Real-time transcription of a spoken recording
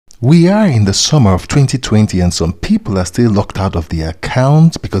We are in the summer of 2020 and some people are still locked out of their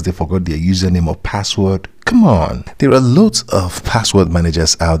accounts because they forgot their username or password. Come on. There are loads of password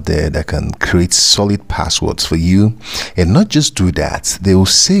managers out there that can create solid passwords for you, and not just do that, they will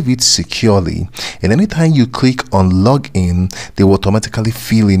save it securely, and anytime you click on login, they will automatically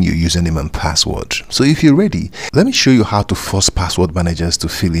fill in your username and password. So if you're ready, let me show you how to force password managers to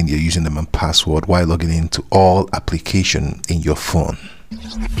fill in your username and password while logging into all applications in your phone.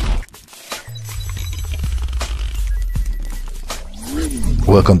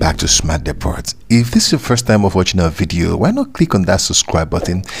 Welcome back to Smart Depot. If this is your first time of watching our video, why not click on that subscribe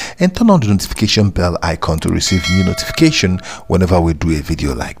button and turn on the notification bell icon to receive new notification whenever we do a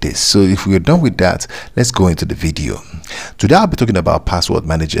video like this. So if we're done with that, let's go into the video. Today I'll be talking about password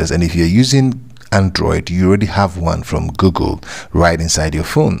managers, and if you're using Android, you already have one from Google right inside your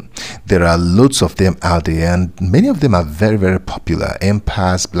phone. There are loads of them out there, and many of them are very popular.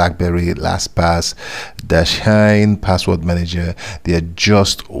 mPass, BlackBerry, LastPass, Dashine, Password Manager. They are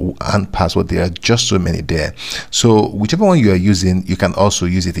just one password. There are just so many there. So whichever one you are using, you can also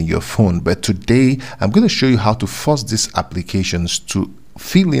use it in your phone. But today I'm going to show you how to force these applications to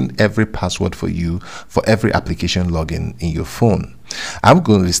fill in every password for you for every application login in your phone. I'm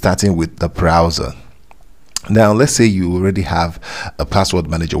going to be starting with the browser. Now, let's say you already have a password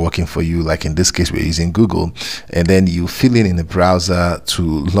manager working for you, like in this case we're using Google, and then you fill in the browser to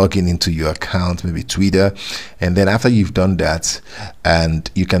log in into your account, maybe Twitter, and then after you've done that, and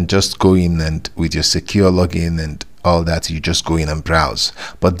you can just go in and with your secure login and all that, you just go in and browse.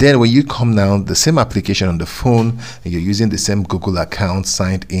 But then when you come down, the same application on the phone, and you're using the same Google account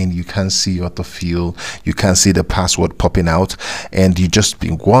signed in, you can see autofill, you can see the password popping out, and you just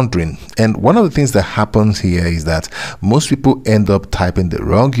been wondering. And one of the things that happens here is that most people end up typing the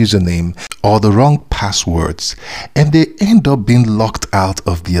wrong username or the wrong passwords, and they end up being locked out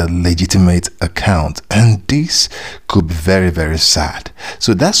of their legitimate account, and this could be very sad.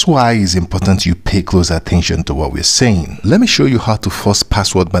 So that's why it's important you pay close attention to what we're saying. Let me show you how to force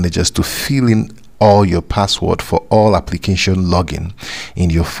password managers to fill in all your password for all application login in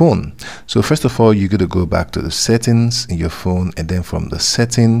your phone. So first of all, you're going to go back to the settings in your phone, and then from the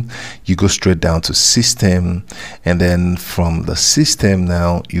setting you go straight down to system, and then from the system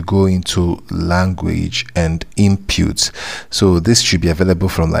now you go into language and inputs. So this should be available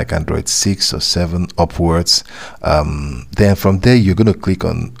from like Android 6 or 7 upwards. Then from there you're going to click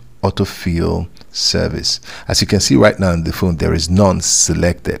on autofill service. As you can see right now in the phone, there is none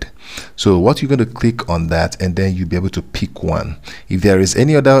selected. So what you're going to click on that, and then you'll be able to pick one. If there is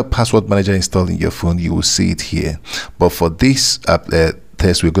any other password manager installed in your phone, you will see it here. But for this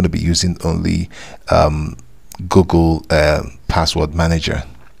test, we're going to be using only Google password manager.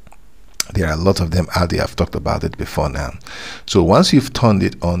 There are a lot of them out there. I've talked about it before now. So once you've turned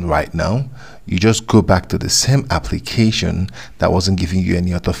it on right now, you just go back to the same application that wasn't giving you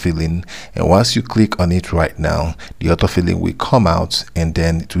any autofilling, and once you click on it right now, the autofilling will come out, and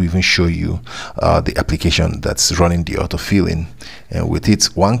then it will even show you the application that's running the autofilling, and with it,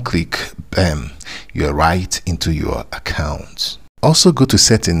 one click, bam, you're right into your account. Also go to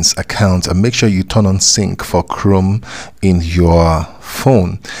settings, account, and make sure you turn on sync for Chrome in your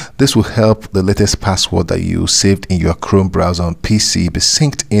phone. This will help the latest password that you saved in your Chrome browser on PC be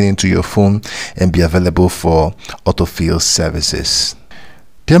synced in into your phone and be available for autofill services.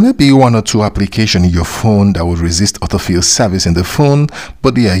 There may be one or two applications in your phone that will resist autofill service in the phone,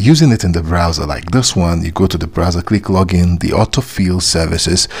 but they are using it in the browser. Like this one, you go to the browser, click login, the autofill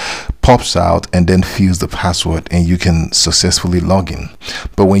services pops out and then fills the password, and you can successfully log in.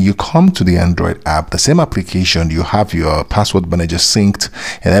 But when you come to the Android app, the same application, you have your password manager synced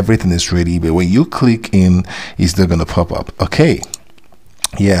and everything is ready, but when you click in, it's not going to pop up. Okay.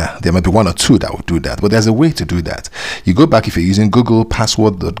 Yeah, there might be one or two that will do that, but there's a way to do that. You go back, if you're using Google,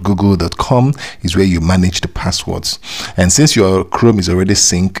 password.google.com is where you manage the passwords. And since your Chrome is already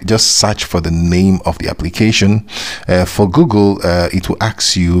synced, just search for the name of the application. For Google, it will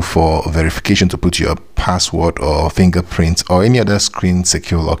ask you for verification to put your password or fingerprint or any other screen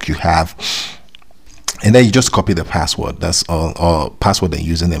secure lock you have. And then you just copy the password, that's all, or password and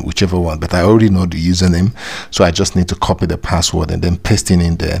username, whichever one. But I already know the username, so I just need to copy the password and then paste it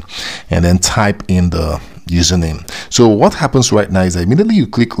in there, and then type in the username. So what happens right now is that immediately you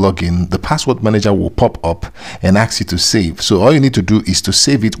click login, the password manager will pop up and ask you to save. So all you need to do is to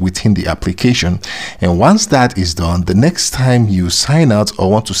save it within the application, and once that is done, the next time you sign out or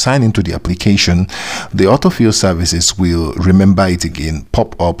want to sign into the application, the autofill services will remember it again,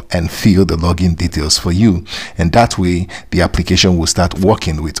 pop up and fill the login details for you, and that way the application will start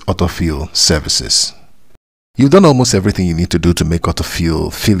working with autofill services. You've done almost everything you need to do to make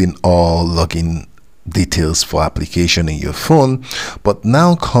autofill, fill in all login details for application in your phone, but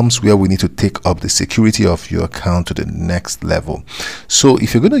now comes where we need to take up the security of your account to the next level. So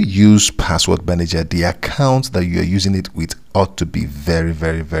if you're going to use password manager, the account that you're using it with ought to be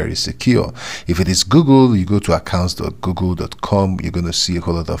very secure. If it is Google, you go to accounts.google.com, you're going to see a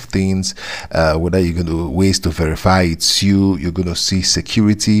whole lot of things, whether you're going to ways to verify it's you're going to see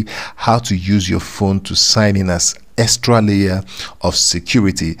security, how to use your phone to sign in as extra layer of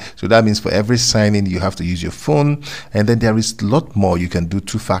security. So that means for every sign-in you have to use your phone, and then there is a lot more. You can do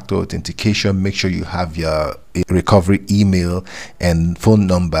two-factor authentication. Make sure you have your recovery email and phone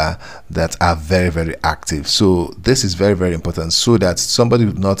number that are very active. So this is very important, so that somebody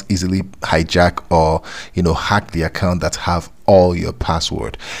will not easily hijack or hack the account that have all your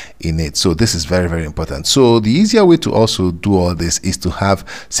password in it. So this is very important. So the easier way to also do all this is to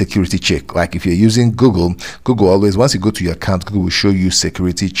have security check. Like if you're using Google always, once you go to your account, Google will show you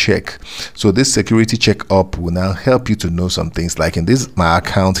security check. So this security check up will now help you to know some things. Like in this my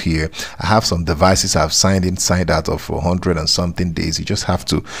account here, I have some devices I've signed in, signed out of 100 and something days. You just have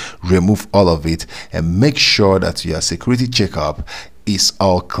to remove all of it and make sure that your security checkup is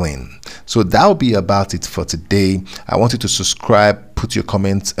all clean. So that'll be about it for today. I want you to subscribe, put your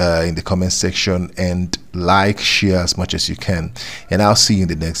comments in the comment section, and like, share as much as you can, and I'll see you in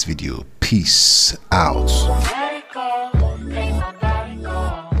the next video. Peace out.